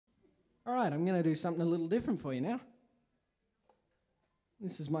All right, I'm going to do something a little different for you now.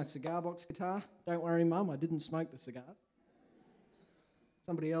 This is my cigar box guitar. Don't worry, Mum, I didn't smoke the cigars.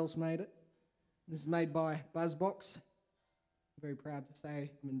 Somebody else made it. This is made by Buzzbox. I'm very proud to say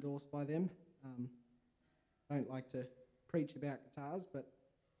I'm endorsed by them. I don't like to preach about guitars, but,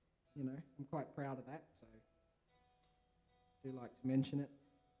 you know, I'm quite proud of that, so I do like to mention it.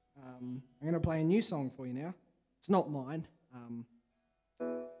 I'm going to play a new song for you now. It's not mine,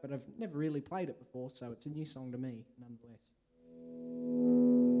 but I've never really played it before, so it's a new song to me, nonetheless.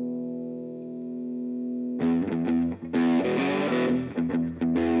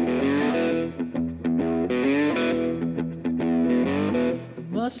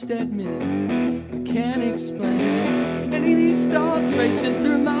 Must admit, I can't explain any of these thoughts racing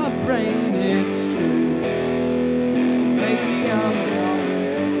through my brain. It's true, baby, I'm howling.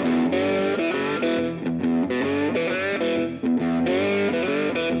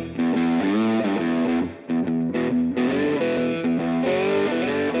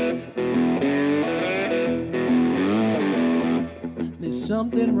 There's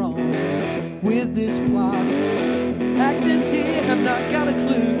something wrong with this plot. Actors here have not got a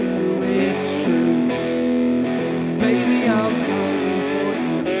clue. It's true, baby, I'm howling for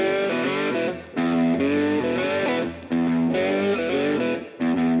you.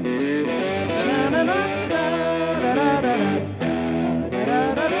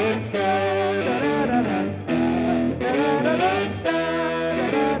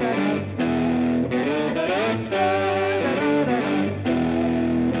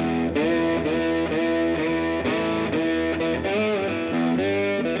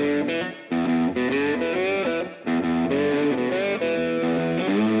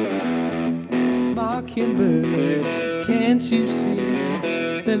 Mockingbird, can't you see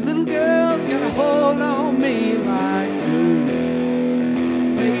that little girl's got a hold on me like glue?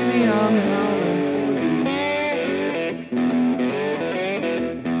 Baby, I'm howling for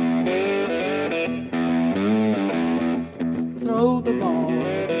you. Throw the ball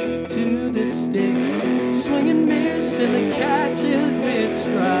to the stick, swing and miss, and the catch is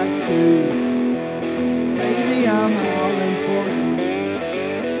mid-strike too. Baby, I'm howling for you.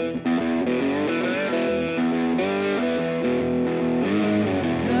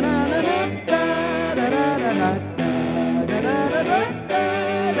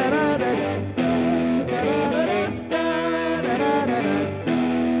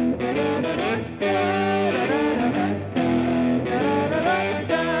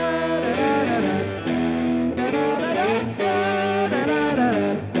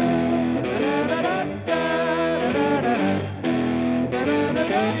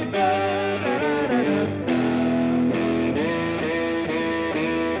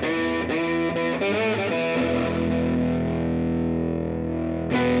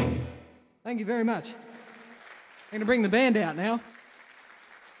 Thank you very much. I'm going to bring the band out now.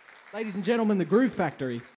 Ladies and gentlemen, the Groove Factory.